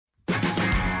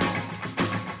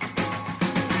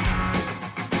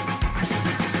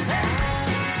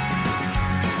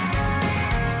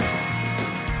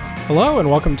Hello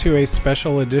and welcome to a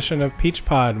special edition of Peach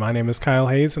Pod. My name is Kyle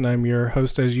Hayes and I'm your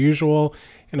host as usual,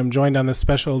 and I'm joined on this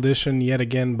special edition yet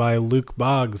again by Luke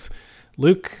Boggs.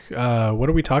 Luke, what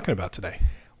are we talking about today?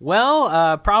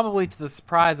 Well, probably to the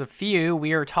surprise of few,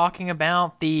 we are talking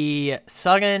about the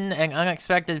sudden and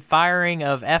unexpected firing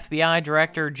of FBI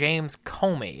Director James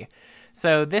Comey.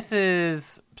 So this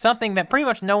is something that pretty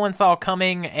much no one saw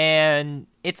coming, and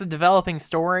it's a developing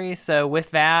story. So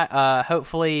with that,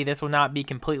 hopefully this will not be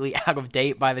completely out of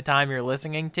date by the time you're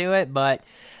listening to it. But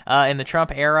in the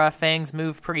Trump era, things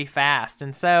move pretty fast.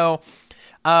 And so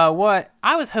what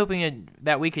I was hoping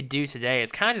that we could do today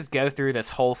is kind of just go through this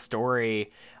whole story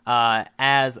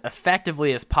as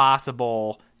effectively as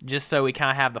possible, just so we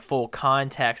kind of have the full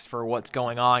context for what's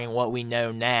going on and what we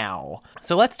know now.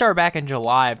 So let's start back in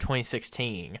July of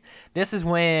 2016. This is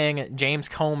when James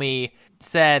Comey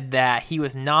said that he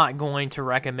was not going to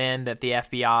recommend that the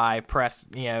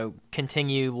FBI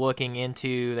continue looking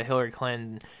into the Hillary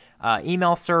Clinton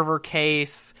email server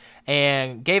case,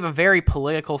 and gave a very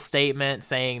political statement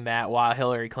saying that while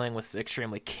Hillary Clinton was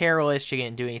extremely careless, she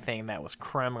didn't do anything that was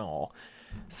criminal.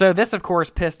 So this, of course,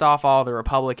 pissed off all the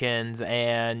Republicans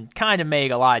and kind of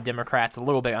made a lot of Democrats a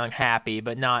little bit unhappy,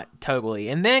 but not totally.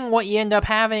 And then what you end up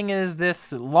having is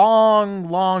this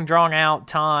long, drawn-out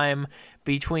time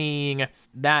between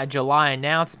that July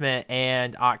announcement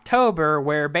and October,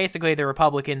 where basically the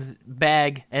Republicans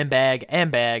beg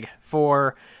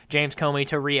for James Comey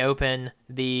to reopen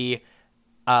the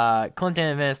Clinton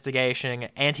investigation,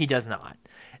 and he does not.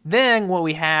 Then what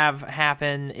we have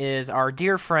happen is our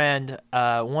dear friend,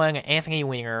 one Anthony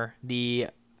Weiner, the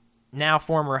now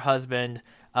former husband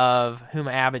of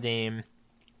Huma Abedin,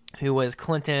 who was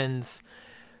Clinton's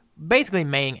basically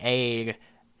main aide,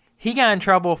 he got in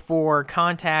trouble for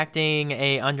contacting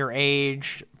a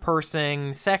underage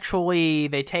person sexually.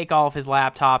 They take all of his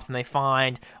laptops and they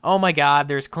find, oh my God,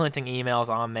 there's Clinton emails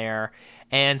on there.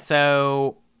 And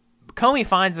so Comey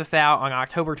finds this out on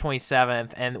October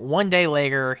 27th, and one day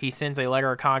later, he sends a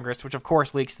letter to Congress, which of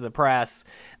course leaks to the press,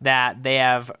 that they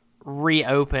have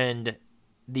reopened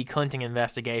the Clinton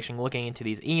investigation looking into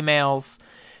these emails.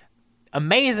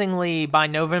 Amazingly, by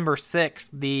November 6th,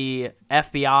 the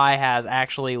FBI has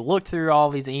actually looked through all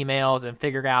these emails and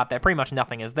figured out that pretty much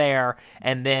nothing is there,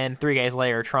 and then 3 days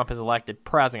later, Trump is elected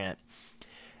president.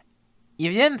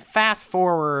 You then fast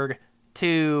forward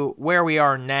to where we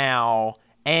are now,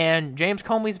 and James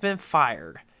Comey's been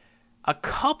fired. A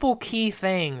couple key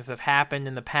things have happened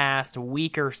in the past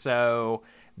week or so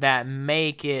that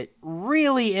make it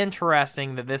really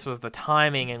interesting that this was the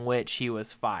timing in which he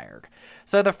was fired.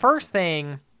 So the first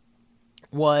thing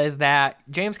was that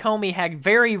James Comey had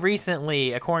very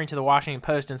recently, according to the Washington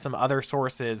Post and some other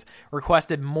sources,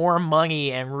 requested more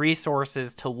money and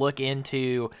resources to look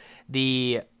into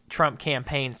the Trump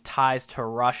campaign's ties to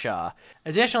Russia.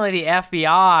 Additionally, the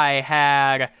FBI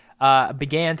had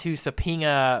began to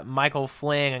subpoena Michael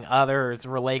Flynn and others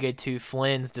related to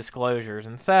Flynn's disclosures.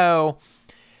 And so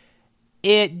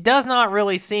it does not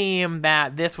really seem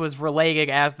that this was related,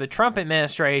 as the Trump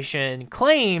administration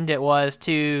claimed it was,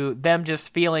 to them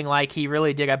just feeling like he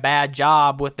really did a bad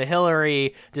job with the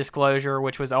Hillary disclosure,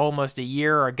 which was almost a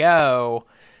year ago.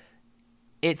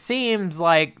 It seems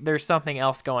like there's something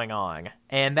else going on,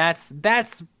 and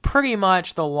that's pretty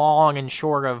much the long and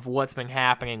short of what's been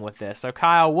happening with this. So,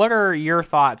 Kyle, what are your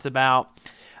thoughts about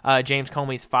James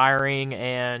Comey's firing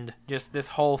and just this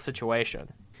whole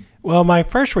situation? Well, my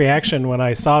first reaction when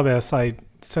I saw this, I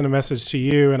sent a message to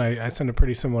you, and I sent a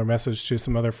pretty similar message to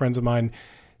some other friends of mine,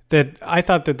 that I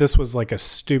thought that this was like a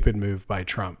stupid move by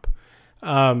Trump.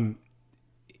 One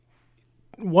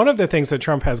of the things that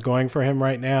Trump has going for him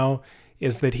right now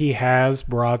is that he has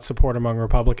broad support among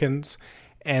Republicans.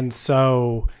 And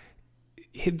so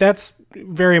that's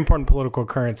very important political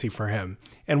currency for him.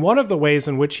 And one of the ways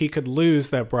in which he could lose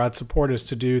that broad support is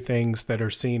to do things that are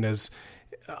seen as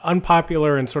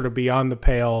unpopular and sort of beyond the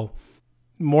pale,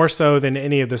 more so than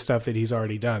any of the stuff that he's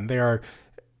already done. They are,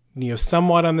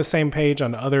 somewhat on the same page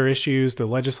on other issues, the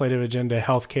legislative agenda,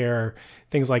 healthcare,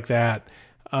 things like that.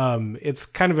 It's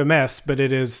kind of a mess, but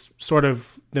it is sort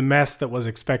of the mess that was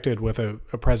expected with a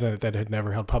president that had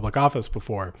never held public office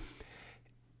before.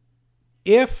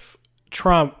 If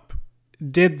Trump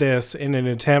did this in an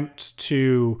attempt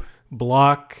to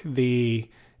block the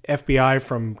FBI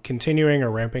from continuing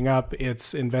or ramping up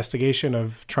its investigation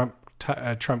of Trump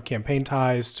campaign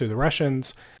ties to the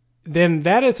Russians, then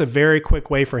that is a very quick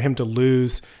way for him to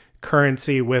lose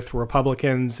currency with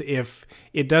Republicans if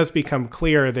it does become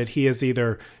clear that he is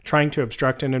either trying to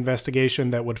obstruct an investigation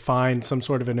that would find some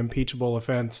sort of an impeachable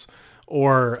offense,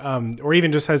 or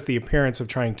even just has the appearance of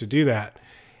trying to do that.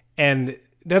 And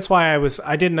that's why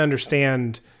I didn't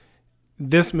understand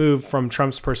this move from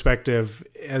Trump's perspective,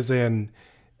 as in,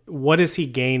 what is he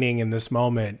gaining in this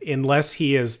moment, unless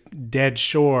he is dead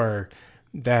sure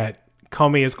that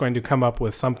Comey is going to come up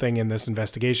with something in this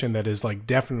investigation that is like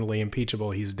definitely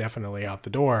impeachable. He's definitely out the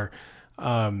door.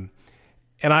 And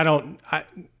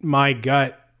my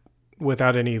gut,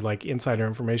 without any like insider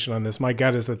information on this, my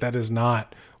gut is that is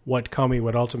not what Comey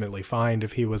would ultimately find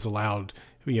if he was allowed,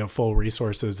 full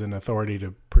resources and authority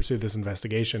to pursue this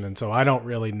investigation. And so I don't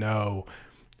really know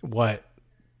what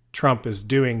Trump is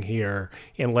doing here,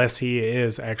 unless he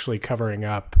is actually covering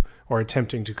up or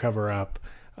attempting to cover up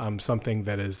something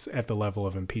that is at the level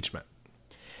of impeachment.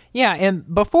 Yeah,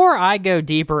 and before I go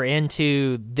deeper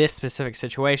into this specific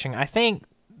situation, I think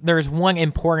there's one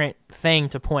important thing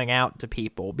to point out to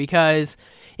people, because,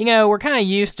 we're kind of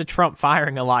used to Trump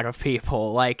firing a lot of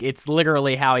people. Like, it's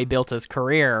literally how he built his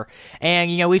career. And,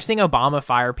 we've seen Obama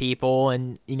fire people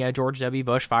and, George W.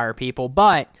 Bush fire people.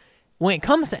 But when it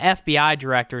comes to FBI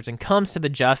directors and comes to the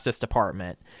Justice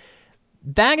Department,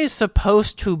 that is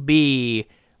supposed to be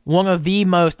one of the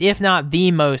most, if not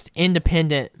the most,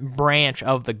 independent branch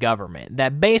of the government.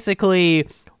 That basically,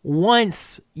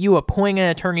 once you appoint an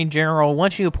attorney general,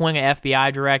 once you appoint an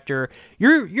FBI director,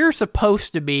 you're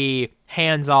supposed to be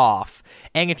hands off.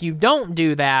 And if you don't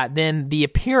do that, then the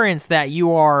appearance that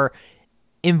you are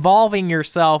involving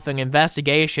yourself in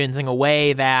investigations in a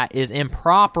way that is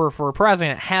improper for a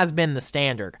president has been the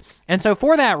standard. And so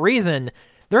for that reason,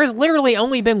 there has literally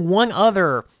only been one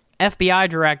other FBI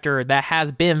director that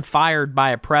has been fired by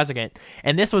a president,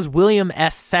 and this was William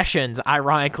S. Sessions.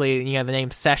 Ironically, the name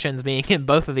Sessions being in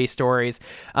both of these stories,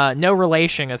 no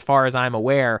relation as far as I'm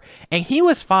aware. And he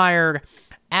was fired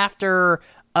after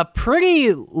a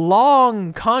pretty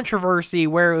long controversy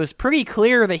where it was pretty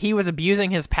clear that he was abusing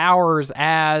his powers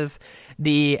as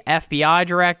the FBI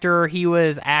director. He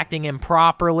was acting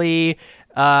improperly.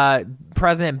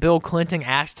 President Bill Clinton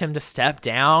asked him to step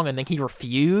down, and then he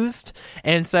refused.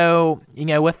 And so,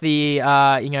 with the,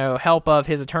 help of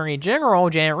his attorney general,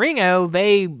 Janet Reno,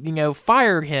 they,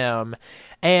 fired him.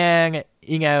 And,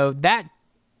 that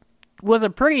was a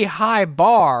pretty high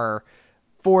bar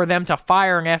for them to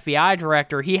fire an FBI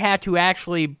director. He had to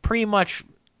actually pretty much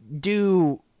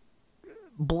do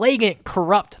blatant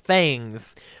corrupt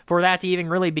things for that to even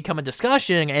really become a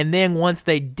discussion. And then once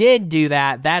they did do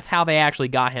that, that's how they actually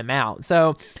got him out.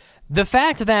 So the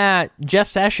fact that Jeff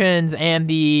Sessions and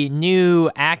the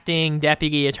new acting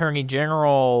deputy attorney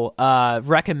general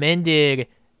recommended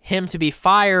him to be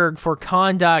fired for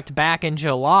conduct back in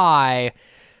July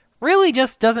really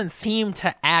just doesn't seem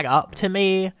to add up to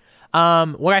me.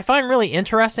 What I find really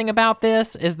interesting about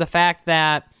this is the fact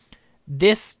that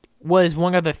this was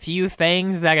one of the few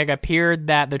things that it appeared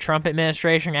that the Trump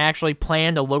administration actually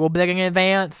planned a little bit in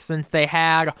advance, since they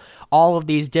had all of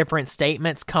these different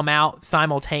statements come out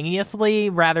simultaneously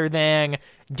rather than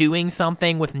doing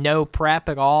something with no prep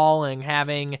at all and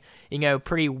having,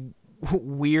 pretty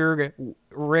weird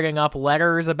rigging up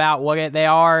letters about what they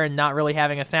are and not really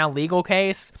having a sound legal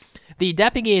case. The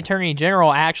Deputy Attorney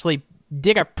General actually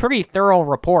did a pretty thorough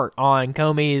report on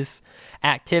Comey's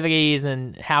activities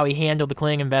and how he handled the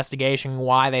Clinton investigation,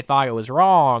 why they thought it was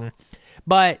wrong.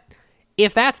 But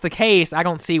if that's the case, I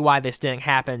don't see why this didn't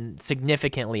happen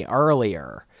significantly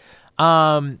earlier.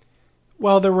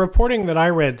 Well, the reporting that I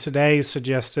read today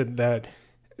suggested that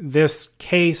this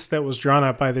case that was drawn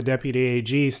up by the deputy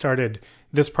AG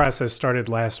this process started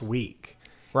last week.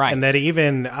 Right. And that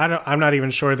I'm not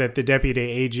even sure that the deputy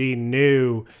AG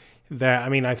knew that. I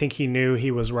mean, I think he knew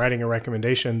he was writing a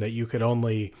recommendation that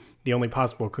the only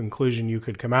possible conclusion you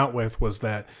could come out with was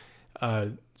that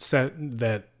the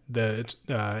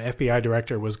FBI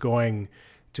director was going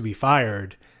to be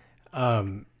fired.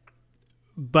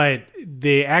 But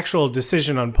the actual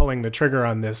decision on pulling the trigger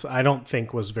on this, I don't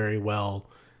think was very well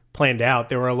planned out.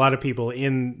 There were a lot of people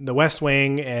in the West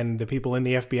Wing and the people in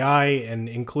the FBI, and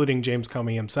including James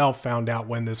Comey himself, found out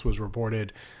when this was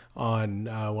reported on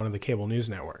one of the cable news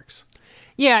networks.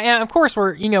 Yeah, and of course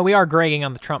we are grading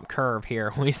on the Trump curve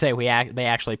here when we say they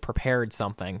actually prepared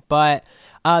something. But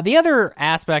the other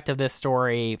aspect of this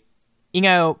story,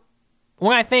 when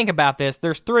I think about this,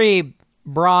 there's three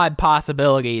broad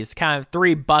possibilities, kind of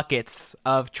three buckets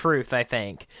of truth, I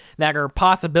think, that are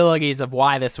possibilities of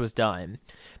why this was done.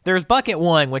 There's bucket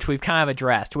one, which we've kind of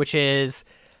addressed, which is,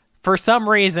 for some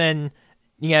reason,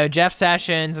 Jeff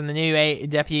Sessions and the new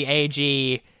deputy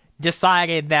AG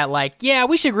decided that,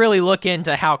 we should really look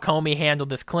into how Comey handled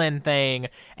this Clinton thing,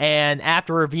 and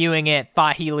after reviewing it,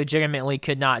 thought he legitimately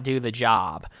could not do the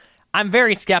job. I'm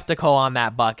very skeptical on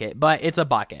that bucket, but it's a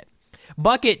bucket.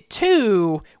 Bucket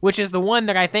 2, which is the one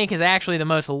that I think is actually the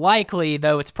most likely,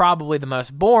 though it's probably the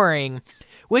most boring,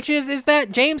 which is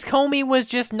that James Comey was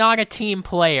just not a team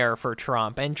player for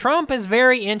Trump. And Trump is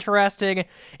very interested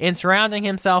in surrounding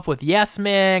himself with yes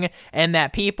men and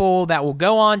that people that will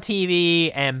go on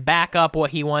TV and back up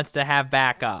what he wants to have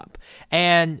back up.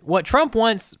 And what Trump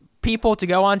wants people to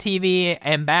go on TV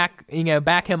and back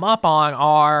him up on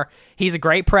are, he's a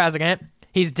great president.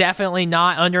 He's definitely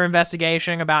not under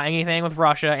investigation about anything with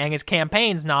Russia, and his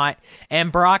campaign's not. And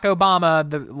Barack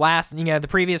Obama, the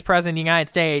previous president of the United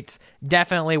States,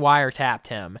 definitely wiretapped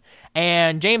him.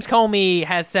 And James Comey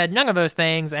has said none of those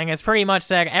things, and has pretty much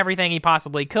said everything he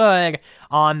possibly could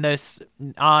on the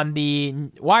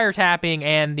wiretapping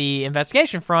and the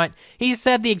investigation front. He's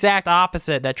said the exact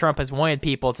opposite that Trump has wanted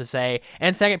people to say,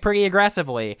 and said it pretty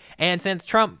aggressively. And since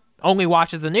Trump only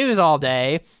watches the news all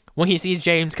day, when he sees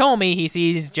James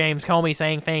Comey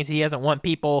saying things he doesn't want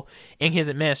people in his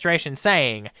administration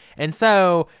saying. And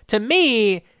so, to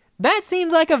me, that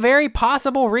seems like a very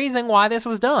possible reason why this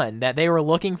was done, that they were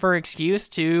looking for an excuse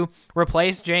to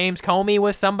replace James Comey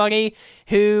with somebody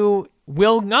who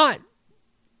will not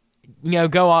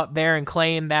go up there and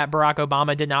claim that Barack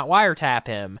Obama did not wiretap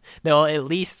him. They'll at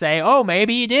least say, oh,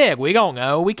 maybe he did. We don't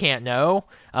know. We can't know.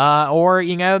 Or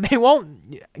they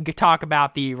won't talk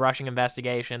about the Russian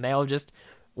investigation. They'll just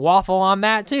waffle on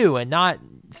that too and not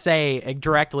say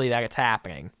directly that it's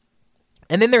happening.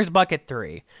 And then there's bucket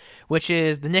 3, which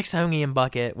is the Nixonian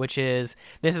bucket,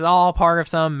 this is all part of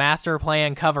some master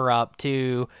plan cover-up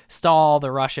to stall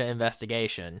the Russia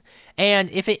investigation. And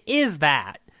if it is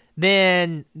that,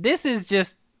 then this is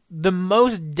just the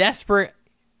most desperate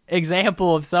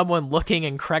example of someone looking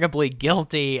incredibly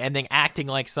guilty and then acting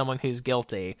like someone who's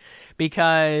guilty.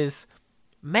 Because,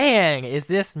 man, is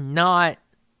this not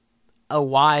a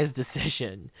wise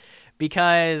decision?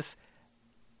 Because,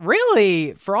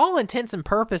 really, for all intents and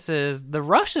purposes, the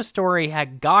Russia story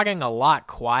had gotten a lot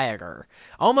quieter.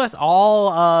 Almost all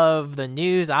of the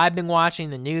news I've been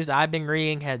watching, the news I've been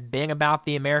reading, had been about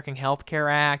the American Health Care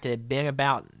Act. It had been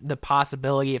about the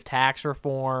possibility of tax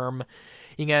reform.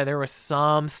 There was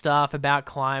some stuff about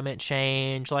climate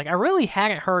change. I really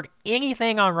hadn't heard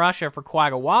anything on Russia for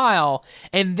quite a while.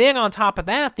 And then on top of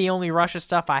that, the only Russia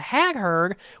stuff I had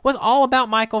heard was all about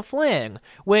Michael Flynn,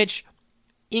 which,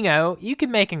 you could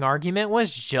make an argument was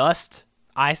just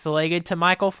isolated to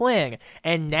Michael Flynn.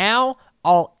 And now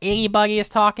all anybody is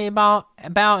talking about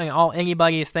and all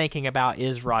anybody is thinking about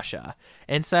is Russia.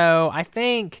 And so I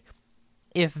think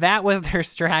if that was their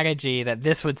strategy, that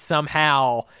this would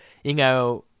somehow,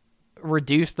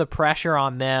 reduce the pressure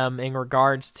on them in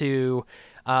regards to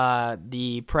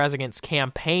the president's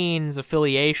campaign's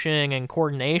affiliation and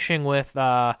coordination with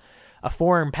a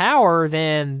foreign power,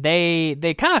 then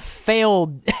they kind of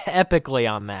failed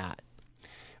epically on that.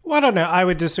 Well, I don't know. I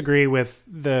would disagree with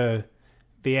the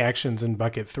actions in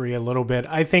bucket 3 a little bit.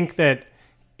 I think that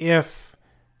if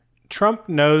Trump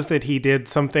knows that he did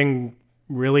something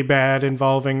really bad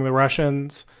involving the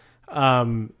Russians,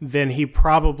 then he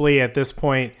probably at this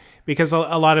point, because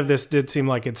a lot of this did seem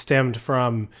like it stemmed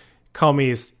from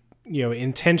Comey's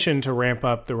intention to ramp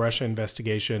up the Russia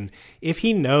investigation. If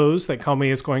he knows that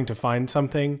Comey is going to find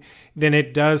something, then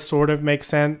it does sort of make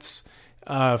sense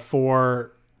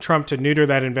for Trump to neuter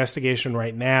that investigation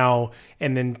right now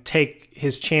and then take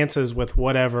his chances with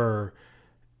whatever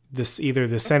either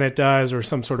the Senate does or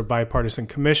some sort of bipartisan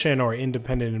commission or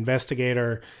independent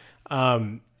investigator,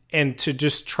 and to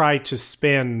just try to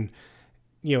spin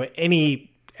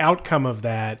any outcome of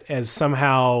that as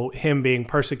somehow him being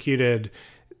persecuted,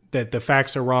 that the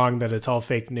facts are wrong, that it's all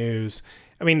fake news.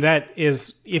 I mean, that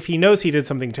is, if he knows he did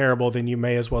something terrible, then you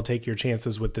may as well take your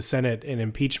chances with the Senate and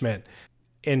impeachment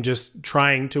and just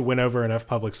trying to win over enough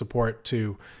public support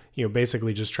to,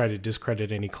 basically just try to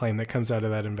discredit any claim that comes out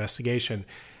of that investigation.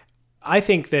 I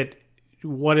think that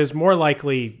what is more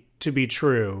likely to be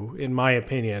true, in my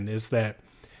opinion, is that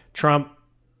Trump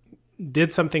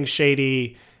did something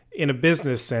shady in a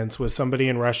business sense with somebody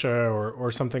in Russia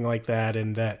or something like that,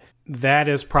 and that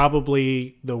is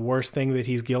probably the worst thing that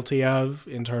he's guilty of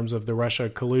in terms of the Russia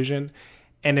collusion.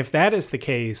 And if that is the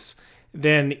case,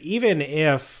 then even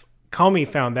if Comey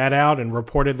found that out and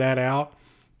reported that out,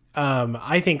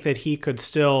 I think that he could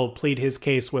still plead his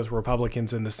case with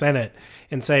Republicans in the Senate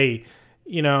and say,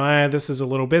 this is a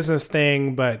little business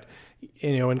thing, but,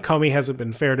 and Comey hasn't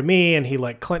been fair to me, and he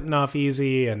let Clinton off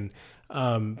easy, and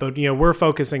but we're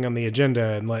focusing on the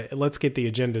agenda, and let's get the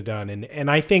agenda done. And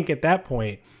I think at that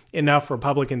point, enough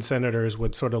Republican senators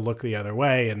would sort of look the other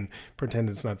way and pretend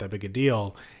it's not that big a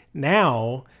deal.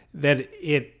 Now that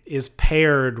it is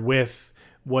paired with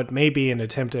what may be an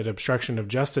attempt at obstruction of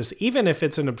justice, even if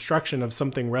it's an obstruction of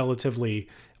something relatively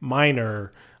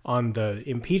minor on the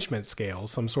impeachment scale,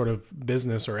 some sort of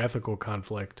business or ethical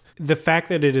conflict. The fact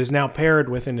that it is now paired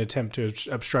with an attempt to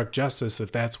obstruct justice,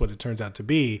 if that's what it turns out to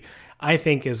be, I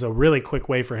think is a really quick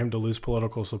way for him to lose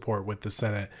political support with the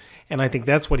Senate. And I think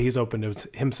that's what he's opened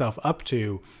himself up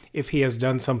to if he has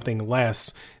done something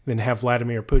less than have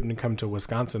Vladimir Putin come to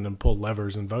Wisconsin and pull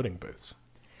levers in voting booths.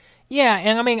 Yeah,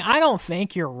 and I mean, I don't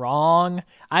think you're wrong.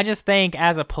 I just think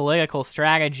as a political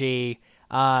strategy,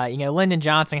 Lyndon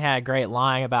Johnson had a great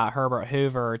line about Herbert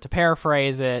Hoover. To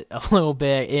paraphrase it a little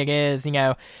bit, it is,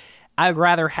 I'd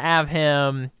rather have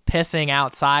him pissing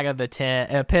outside of the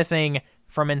tent, pissing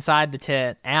from inside the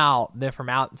tent out than from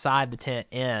outside the tent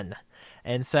in.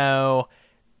 And so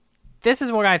this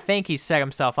is what I think he set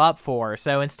himself up for.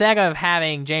 So instead of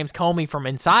having James Comey from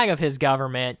inside of his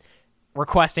government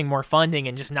requesting more funding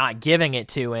and just not giving it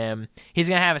to him, he's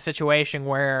going to have a situation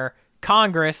where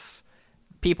Congress,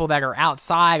 people that are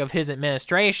outside of his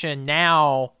administration,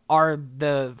 now are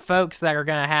the folks that are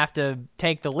going to have to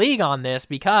take the lead on this,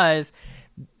 because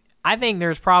I think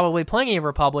there's probably plenty of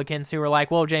Republicans who are like,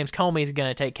 well, James Comey's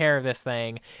going to take care of this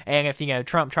thing. And if,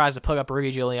 Trump tries to put up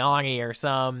Rudy Giuliani or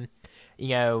some,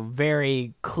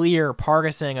 very clear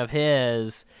partisan of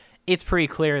his, it's pretty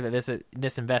clear that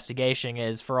this investigation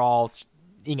is for all,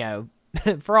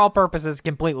 for all purposes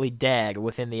completely dead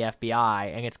within the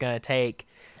FBI, and it's going to take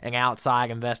an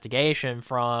outside investigation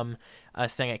from a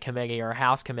Senate committee or a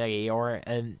House committee or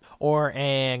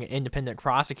an independent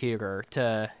prosecutor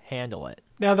to handle it.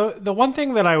 Now, the one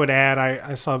thing that I would add,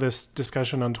 I saw this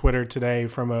discussion on Twitter today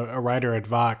from a writer at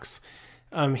Vox.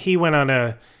 He went on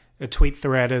a tweet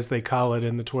thread, as they call it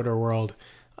in the Twitter world,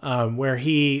 where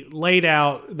he laid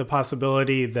out the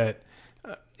possibility that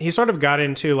he sort of got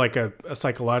into like a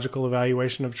psychological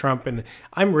evaluation of Trump. And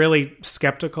I'm really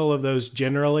skeptical of those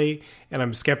generally, and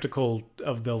I'm skeptical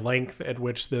of the length at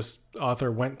which this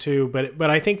author went to. But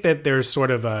I think that there's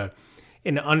sort of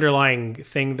an underlying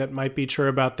thing that might be true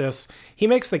about this. He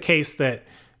makes the case that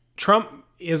Trump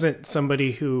isn't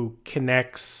somebody who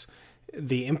connects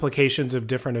the implications of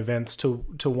different events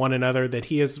to one another, that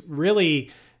he is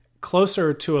really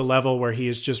closer to a level where he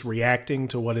is just reacting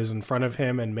to what is in front of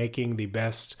him and making the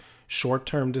best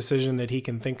short-term decision that he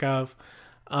can think of.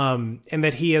 And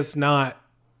that he is not,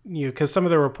 because some of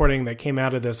the reporting that came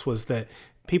out of this was that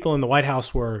people in the White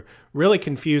House were really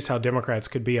confused how Democrats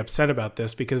could be upset about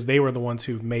this, because they were the ones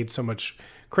who made so much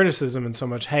criticism and so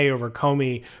much hay over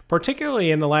Comey,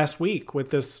 particularly in the last week with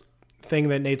this thing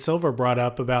that Nate Silver brought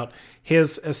up about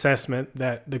his assessment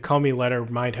that the Comey letter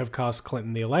might have cost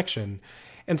Clinton the election.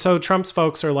 And so Trump's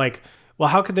folks are like, well,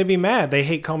 how could they be mad? They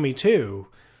hate Comey too.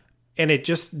 And it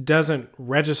just doesn't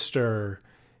register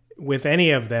with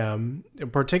any of them,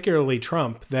 particularly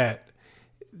Trump, that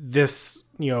this,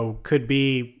 could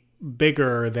be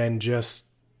bigger than just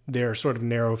their sort of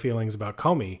narrow feelings about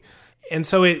Comey. And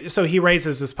so he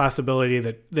raises this possibility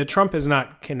that Trump is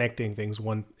not connecting things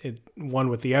one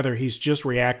with the other. He's just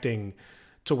reacting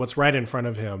to what's right in front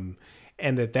of him,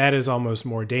 and that is almost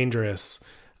more dangerous.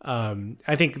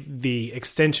 I think the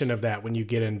extension of that, when you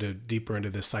get deeper into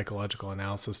this psychological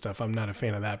analysis stuff, I'm not a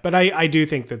fan of that. But I do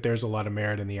think that there's a lot of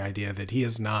merit in the idea that he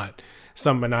is not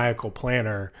some maniacal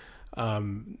planner.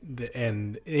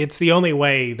 And it's the only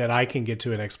way that I can get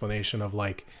to an explanation of,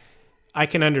 like, I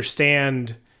can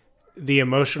understand the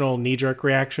emotional knee-jerk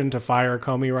reaction to fire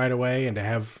Comey right away and to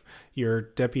have your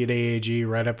deputy AG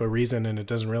write up a reason and it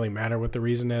doesn't really matter what the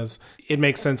reason is. It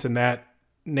makes sense in that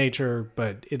nature,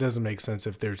 but it doesn't make sense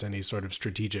if there's any sort of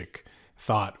strategic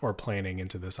thought or planning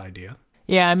into this idea.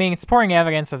 Yeah, I mean, supporting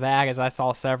evidence of that is I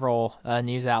saw several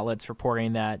news outlets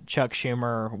reporting that Chuck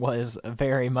Schumer was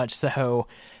very much so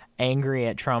angry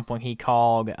at Trump when he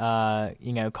called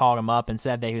him up and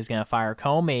said that he was going to fire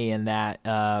Comey, and that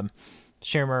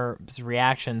Schumer's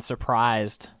reaction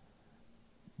surprised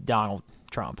Donald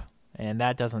Trump. And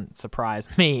that doesn't surprise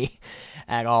me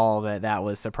at all that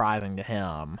was surprising to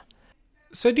him.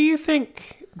 So do you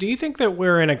think that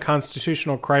we're in a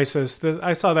constitutional crisis?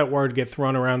 I saw that word get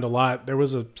thrown around a lot. There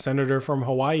was a senator from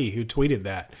Hawaii who tweeted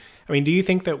that. I mean, do you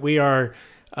think that we are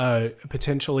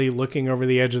potentially looking over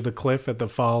the edge of the cliff at the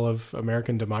fall of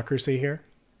American democracy here?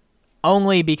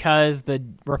 Only because the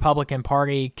Republican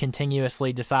Party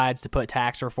continuously decides to put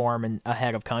tax reform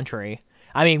ahead of country.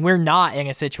 I mean, we're not in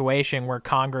a situation where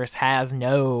Congress has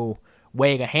no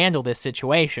way to handle this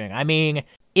situation. I mean,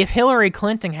 if Hillary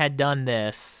Clinton had done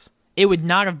this, it would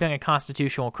not have been a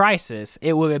constitutional crisis.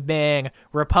 It would have been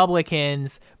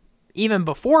Republicans even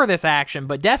before this action,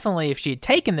 but definitely if she had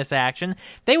taken this action,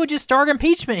 they would just start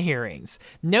impeachment hearings.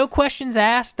 No questions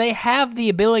asked. They have the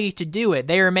ability to do it.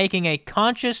 They are making a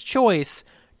conscious choice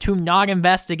to not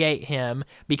investigate him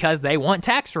because they want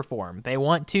tax reform. They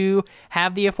want to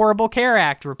have the Affordable Care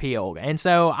Act repealed. And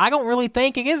so I don't really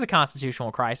think it is a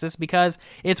constitutional crisis because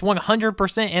it's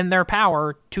 100% in their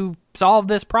power to solve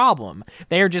this problem.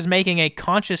 They are just making a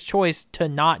conscious choice to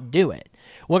not do it.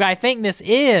 What I think this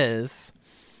is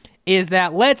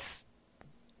that let's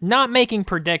not making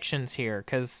predictions here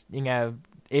because,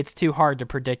 it's too hard to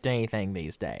predict anything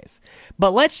these days.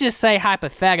 But let's just say,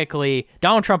 hypothetically,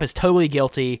 Donald Trump is totally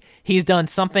guilty. He's done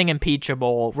something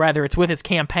impeachable, whether it's with his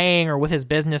campaign or with his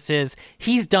businesses.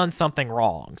 He's done something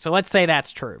wrong. So let's say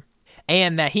that's true.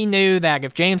 And that he knew that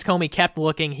if James Comey kept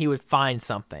looking, he would find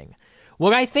something.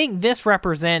 What I think this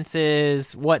represents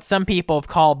is what some people have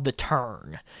called the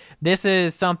turn. This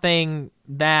is something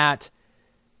that,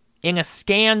 in a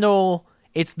scandal,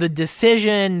 it's the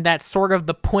decision that's sort of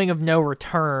the point of no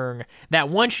return, that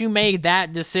once you made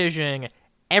that decision,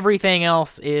 everything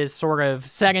else is sort of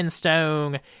set in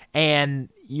stone, and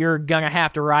you're going to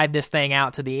have to ride this thing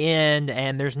out to the end,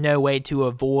 and there's no way to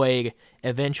avoid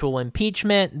eventual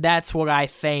impeachment. That's what I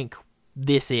think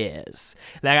this is.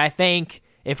 That I think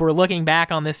if we're looking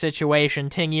back on this situation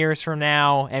 10 years from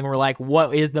now, and we're like,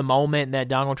 what is the moment that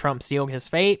Donald Trump sealed his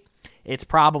fate? It's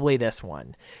probably this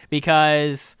one.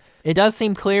 Because it does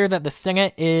seem clear that the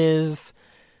Senate is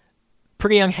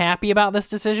pretty unhappy about this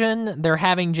decision. They're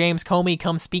having James Comey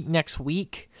come speak next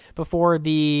week before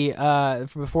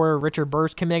Richard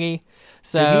Burr's committee.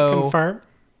 So, did he confirm?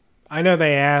 I know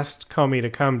they asked Comey to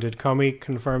come. Did Comey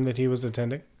confirm that he was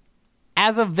attending?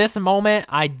 As of this moment,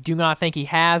 I do not think he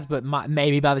has, but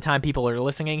maybe by the time people are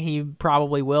listening, he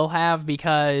probably will have,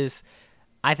 because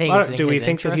I think it's in do we his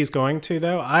think interest. that he's going to,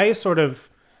 though? I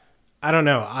don't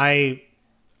know.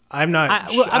 I'm not.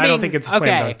 I don't think it's a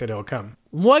slam dunk that it'll come.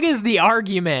 What is the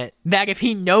argument that if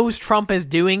he knows Trump is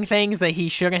doing things that he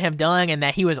shouldn't have done, and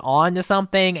that he was on to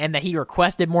something, and that he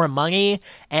requested more money,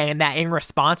 and that in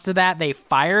response to that they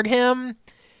fired him?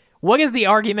 What is the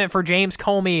argument for James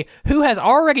Comey, who has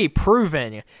already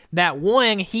proven that,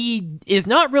 one, he is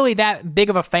not really that big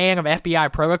of a fan of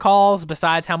FBI protocols,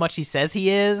 besides how much he says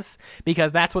he is,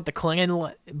 because that's what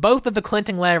both of the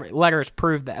Clinton letters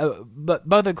prove that, both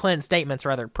of the Clinton statements,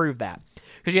 rather, prove that.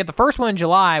 Because you had the first one in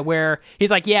July where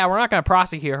he's like, yeah, we're not going to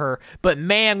prosecute her, but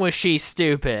man, was she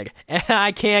stupid. And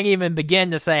I can't even begin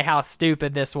to say how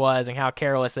stupid this was and how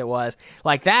careless it was.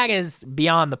 Like, that is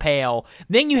beyond the pale.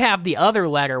 Then you have the other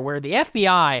letter where the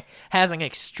FBI has an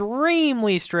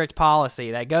extremely strict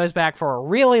policy that goes back for a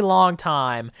really long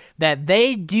time that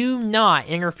they do not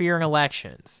interfere in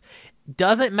elections.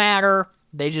 Doesn't matter.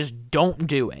 They just don't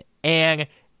do it. And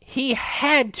he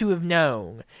had to have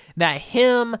known that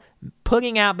him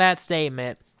putting out that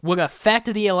statement would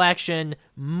affect the election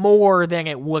more than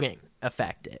it wouldn't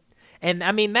affect it. And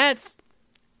I mean,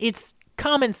 it's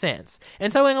common sense.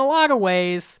 And so in a lot of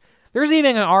ways, there's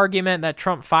even an argument that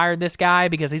Trump fired this guy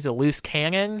because he's a loose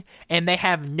cannon and they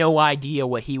have no idea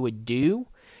what he would do.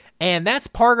 And that's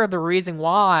part of the reason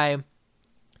why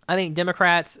I think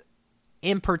Democrats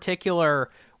in particular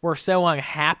were so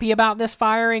unhappy about this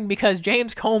firing, because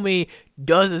James Comey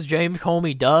does as James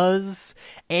Comey does,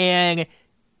 and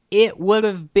it would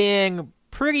have been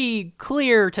pretty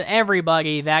clear to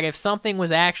everybody that if something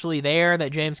was actually there,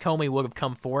 that James Comey would have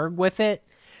come forward with it.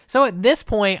 So at this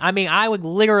point, I mean, I would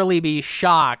literally be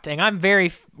shocked, and I'm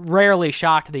very rarely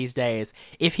shocked these days,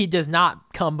 if he does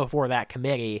not come before that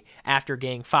committee after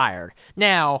getting fired.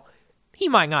 Now, he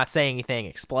might not say anything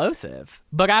explosive,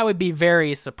 but I would be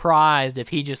very surprised if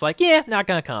he just not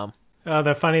gonna come.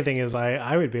 The funny thing is,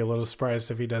 I would be a little surprised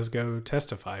if he does go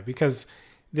testify, because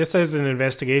this is an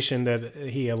investigation that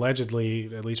he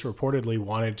allegedly, at least reportedly,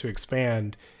 wanted to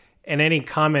expand, and any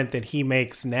comment that he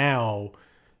makes now,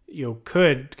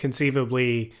 could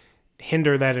conceivably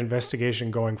hinder that investigation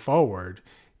going forward.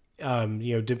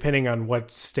 Depending on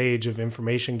what stage of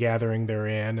information gathering they're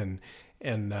in,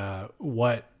 and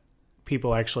what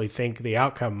people actually think the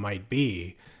outcome might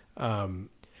be.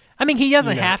 I mean, he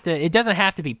doesn't have to. It doesn't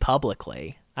have to be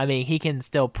publicly. I mean, he can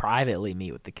still privately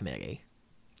meet with the committee.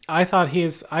 I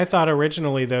thought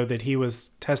originally, though, that he was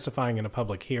testifying in a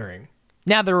public hearing.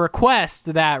 Now, the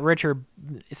request that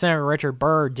Senator Richard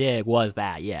Burr did was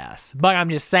that, yes. But I'm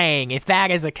just saying, if that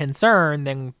is a concern,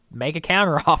 then make a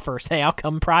counteroffer. Say, I'll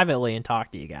come privately and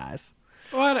talk to you guys.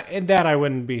 Well, that I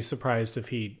wouldn't be surprised if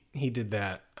he did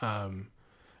that.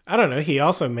 I don't know. He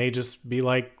also may just be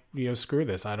like, screw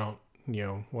this. I don't,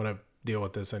 want to deal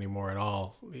with this anymore at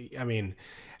all. I mean,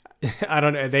 I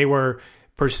don't know. They were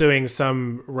pursuing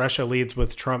some Russia leads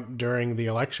with Trump during the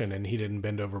election, and he didn't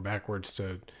bend over backwards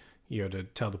to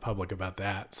tell the public about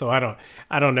that. So I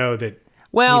don't know that.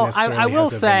 Well, he necessarily I will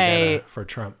has a say vendetta for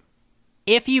Trump.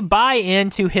 If you buy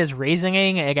into his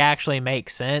reasoning, it actually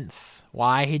makes sense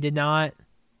why he did not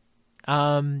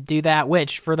do that,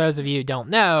 which, for those of you who don't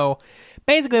know,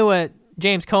 basically what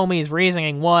James Comey's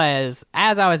reasoning was,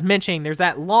 as I was mentioning, there's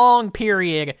that long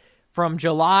period from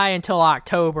July until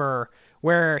October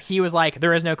where he was like,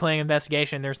 there is no Clinton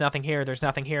investigation, there's nothing here, there's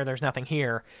nothing here, there's nothing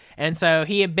here. And so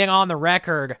he had been on the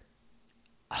record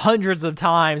hundreds of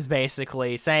times,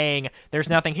 basically, saying there's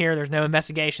nothing here, there's no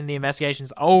investigation, the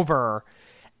investigation's over.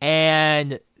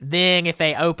 And then if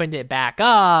they opened it back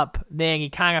up, then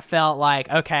he kind of felt like,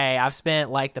 okay, I've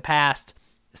spent like the past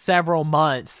several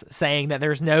months saying that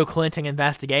there's no Clinton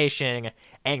investigation,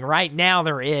 and right now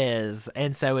there is,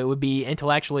 and so it would be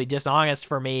intellectually dishonest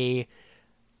for me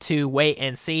to wait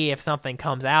and see if something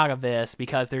comes out of this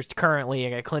because there's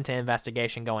currently a Clinton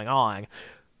investigation going on.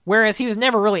 Whereas he was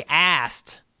never really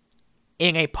asked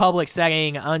in a public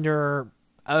setting under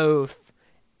oath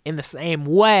in the same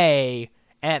way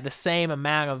at the same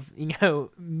amount of,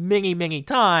 many, many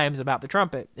times about the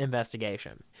Trump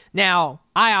investigation. Now,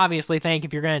 I obviously think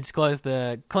if you're going to disclose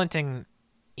the Clinton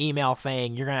email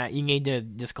thing, you need to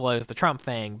disclose the Trump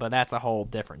thing, but that's a whole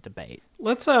different debate.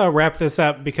 Let's wrap this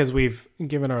up because we've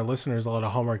given our listeners a lot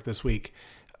of homework this week.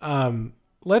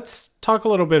 Let's talk a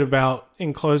little bit about,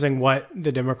 in closing, what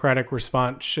the Democratic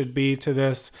response should be to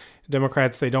this.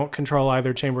 Democrats, they don't control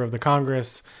either chamber of the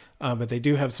Congress, but they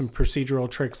do have some procedural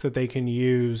tricks that they can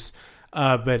use.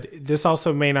 But this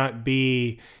also may not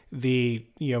be the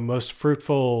most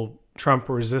fruitful Trump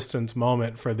resistance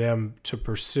moment for them to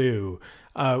pursue.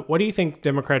 What do you think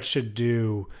Democrats should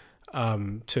do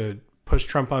to push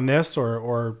Trump on this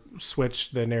or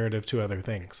switch the narrative to other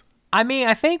things? I mean,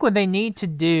 I think what they need to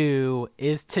do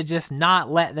is to just not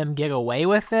let them get away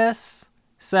with this.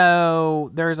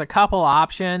 So there's a couple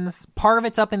options. Part of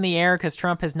it's up in the air because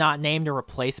Trump has not named a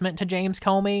replacement to James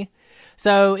Comey.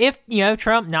 So if,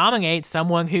 Trump nominates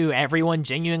someone who everyone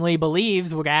genuinely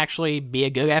believes would actually be a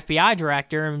good FBI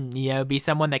director and, be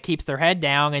someone that keeps their head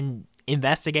down and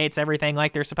investigates everything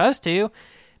like they're supposed to,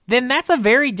 then that's a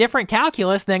very different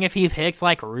calculus than if he picks,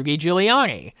 like, Rudy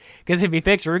Giuliani. Because if he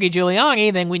picks Rudy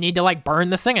Giuliani, then we need to, like, burn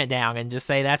the Senate down and just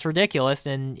say that's ridiculous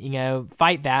and,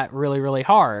 fight that really, really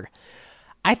hard.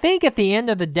 I think at the end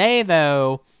of the day,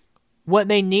 though, what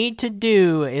they need to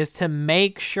do is to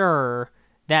make sure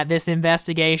that this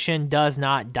investigation does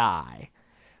not die.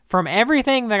 From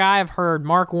everything that I've heard,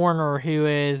 Mark Warner, who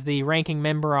is the ranking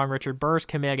member on Richard Burr's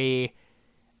committee,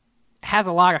 has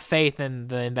a lot of faith in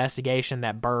the investigation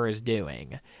that Burr is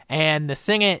doing. And the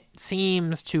Senate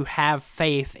seems to have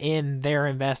faith in their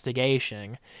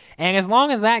investigation. And as long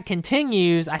as that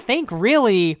continues, I think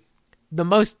really the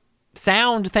most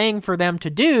sound thing for them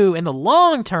to do in the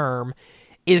long term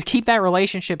is keep that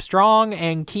relationship strong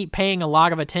and keep paying a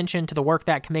lot of attention to the work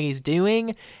that committee's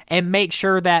doing and make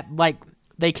sure that, like,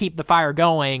 they keep the fire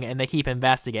going and they keep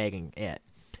investigating it.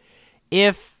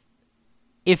 If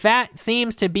that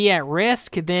seems to be at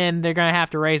risk, then they're going to have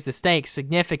to raise the stakes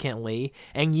significantly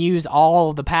and use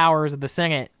all of the powers of the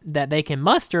Senate that they can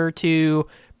muster to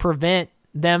prevent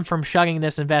them from shutting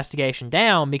this investigation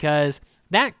down, because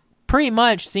that pretty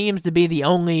much seems to be the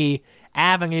only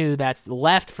avenue that's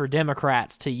left for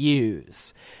Democrats to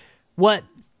use. What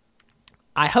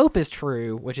I hope is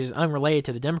true, which is unrelated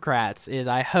to the Democrats, is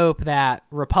I hope that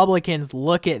Republicans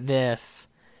look at this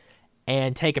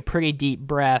and take a pretty deep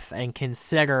breath and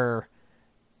consider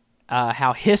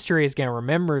how history is going to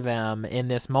remember them in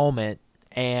this moment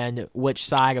and which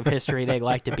side of history they'd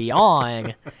like to be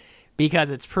on,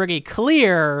 because it's pretty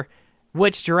clear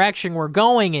which direction we're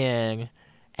going in,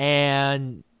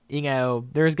 and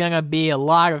there's going to be a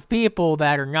lot of people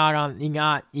that are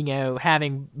not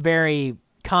having very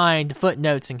kind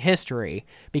footnotes in history,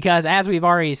 because as we've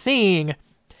already seen,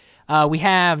 we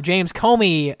have James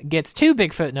Comey gets 2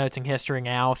 big footnotes in history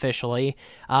now, officially.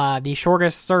 The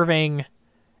shortest serving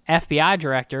FBI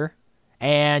director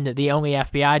and the only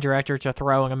FBI director to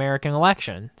throw an American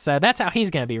election. So that's how he's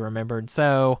going to be remembered.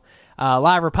 So a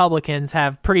lot of Republicans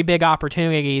have pretty big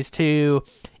opportunities to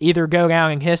either go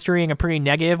down in history in a pretty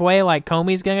negative way like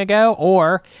Comey's going to go,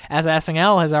 or, as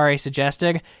SNL has already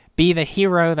suggested, be the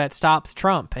hero that stops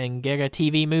Trump and get a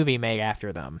TV movie made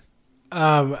after them.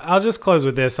 I'll just close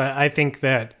with this. I think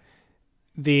that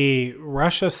the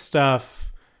Russia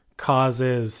stuff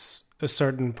causes a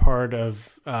certain part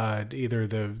of either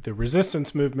the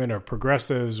resistance movement or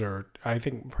progressives, or I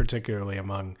think particularly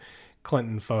among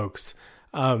Clinton folks,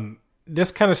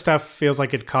 this kind of stuff feels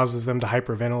like it causes them to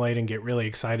hyperventilate and get really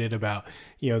excited about,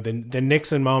 the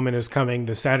Nixon moment is coming.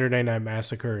 The Saturday Night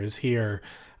Massacre is here.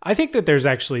 I think that there's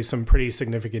actually some pretty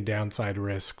significant downside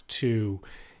risk to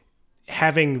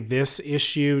having this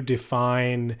issue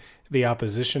define the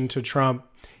opposition to Trump.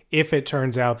 If it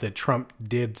turns out that Trump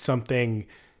did something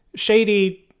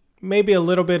shady, maybe a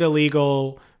little bit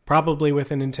illegal, probably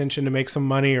with an intention to make some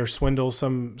money or swindle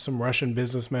some Russian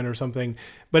businessmen or something.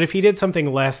 But if he did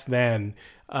something less than,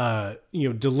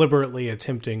 deliberately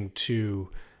attempting to,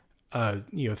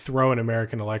 throw an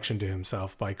American election to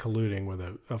himself by colluding with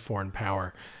a foreign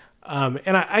power.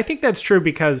 And I think that's true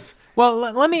because... Well,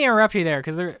 let me interrupt you there,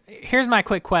 because here's my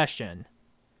quick question.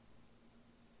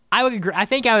 I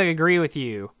think I would agree with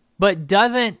you, but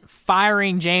doesn't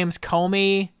firing James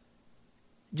Comey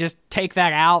just take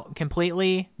that out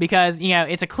completely? Because,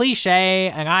 it's a cliche,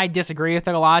 and I disagree with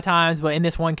it a lot of times, but in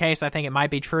this one case, I think it might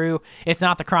be true. It's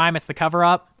not the crime, it's the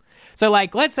cover-up. So,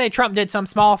 let's say Trump did some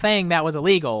small thing that was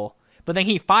illegal, but then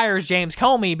he fires James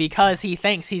Comey because he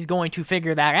thinks he's going to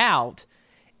figure that out.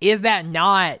 Is that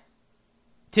not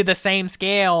to the same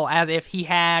scale as if he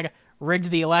had rigged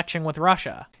the election with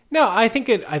Russia? No, I think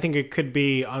it could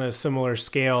be on a similar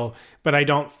scale, but I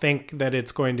don't think that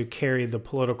it's going to carry the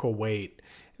political weight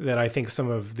that I think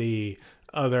some of the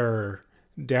other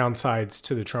downsides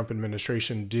to the Trump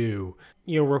administration do.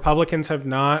 Republicans have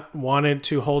not wanted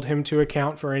to hold him to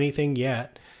account for anything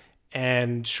yet,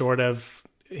 and short of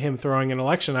him throwing an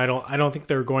election, I don't think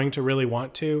they're going to really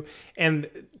want to. And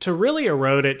to really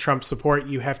erode at Trump's support,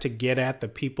 you have to get at the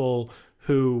people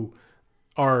who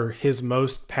are his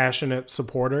most passionate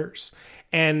supporters.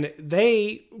 And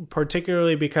they,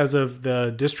 particularly because of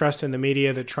the distrust in the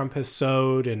media that Trump has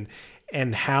sowed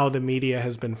and how the media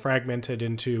has been fragmented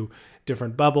into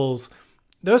different bubbles,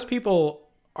 those people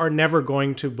are never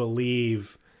going to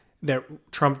believe that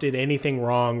Trump did anything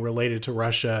wrong related to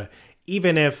Russia,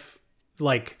 even if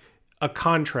a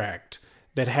contract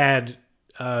that had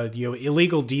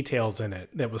illegal details in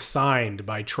it that was signed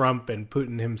by Trump and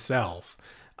Putin himself,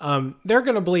 they're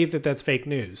going to believe that that's fake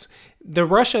news. The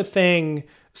Russia thing,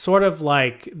 sort of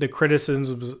like the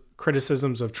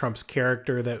criticisms of Trump's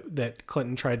character that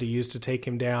Clinton tried to use to take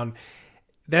him down,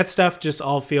 that stuff just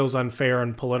all feels unfair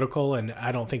and political, and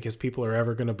I don't think his people are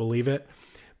ever going to believe it.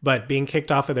 But being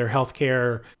kicked off of their health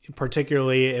care,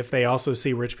 particularly if they also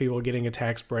see rich people getting a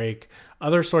tax break,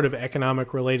 other sort of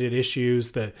economic related issues,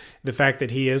 the fact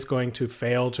that he is going to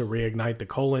fail to reignite the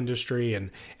coal industry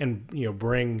and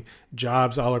bring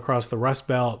jobs all across the Rust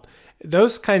Belt,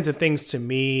 those kinds of things to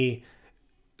me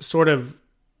sort of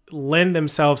lend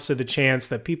themselves to the chance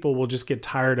that people will just get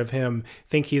tired of him,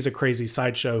 think he's a crazy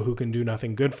sideshow who can do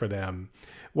nothing good for them.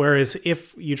 Whereas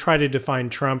if you try to define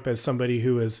Trump as somebody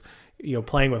who is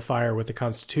playing with fire with the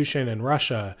Constitution and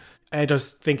Russia, I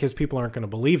just think his people aren't going to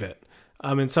believe it.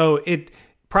 And so it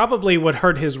probably would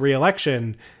hurt his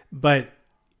reelection, but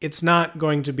it's not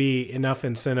going to be enough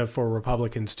incentive for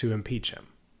Republicans to impeach him.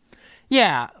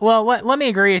 Yeah, well, let me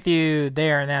agree with you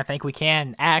there, and I think we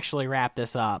can actually wrap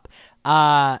this up.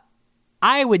 I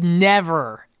would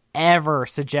never, ever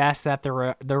suggest that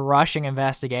the Russian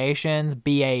investigations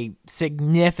be a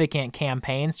significant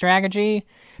campaign strategy,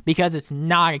 because it's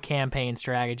not a campaign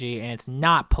strategy and it's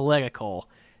not political.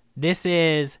 This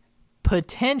is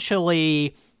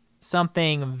potentially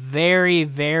something very,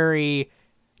 very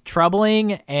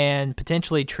troubling and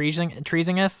potentially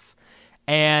treasonous,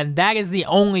 and that is the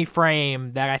only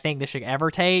frame that I think this should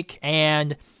ever take.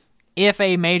 And if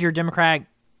a major Democratic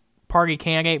Party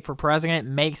candidate for president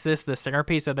makes this the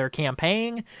centerpiece of their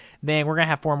campaign, then we're going to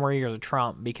have 4 more years of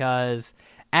Trump, because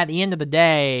at the end of the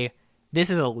day, this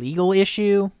is a legal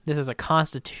issue. This is a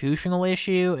constitutional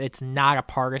issue. It's not a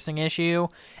partisan issue.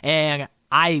 And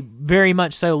I very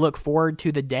much so look forward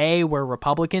to the day where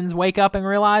Republicans wake up and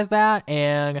realize that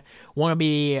and want to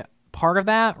be part of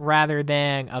that rather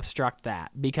than obstruct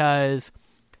that, because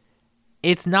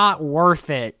it's not worth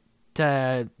it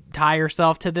to tie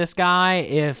yourself to this guy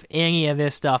if any of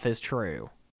this stuff is true.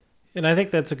 And I think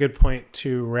that's a good point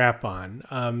to wrap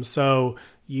on. So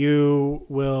you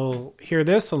will hear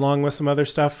this along with some other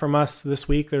stuff from us this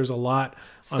week. There's a lot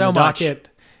on the docket,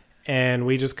 and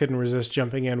we just couldn't resist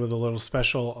jumping in with a little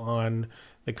special on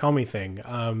the Comey thing.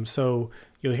 So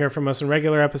you'll hear from us in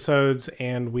regular episodes,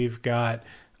 and we've got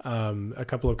a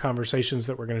couple of conversations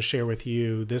that we're going to share with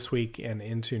you this week and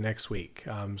into next week.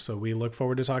 So we look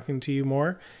forward to talking to you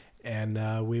more,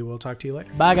 and we will talk to you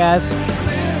later. Bye, guys.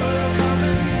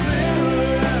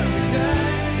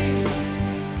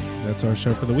 That's our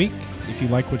show for the week. If you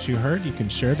like what you heard, you can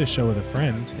share the show with a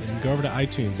friend and go over to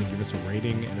iTunes and give us a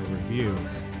rating and a review.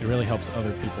 It really helps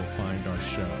other people find our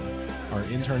show. Our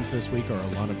interns this week are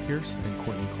Alana Pierce and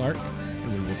Courtney Clark,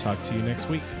 and we will talk to you next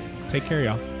week. Take care,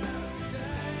 y'all.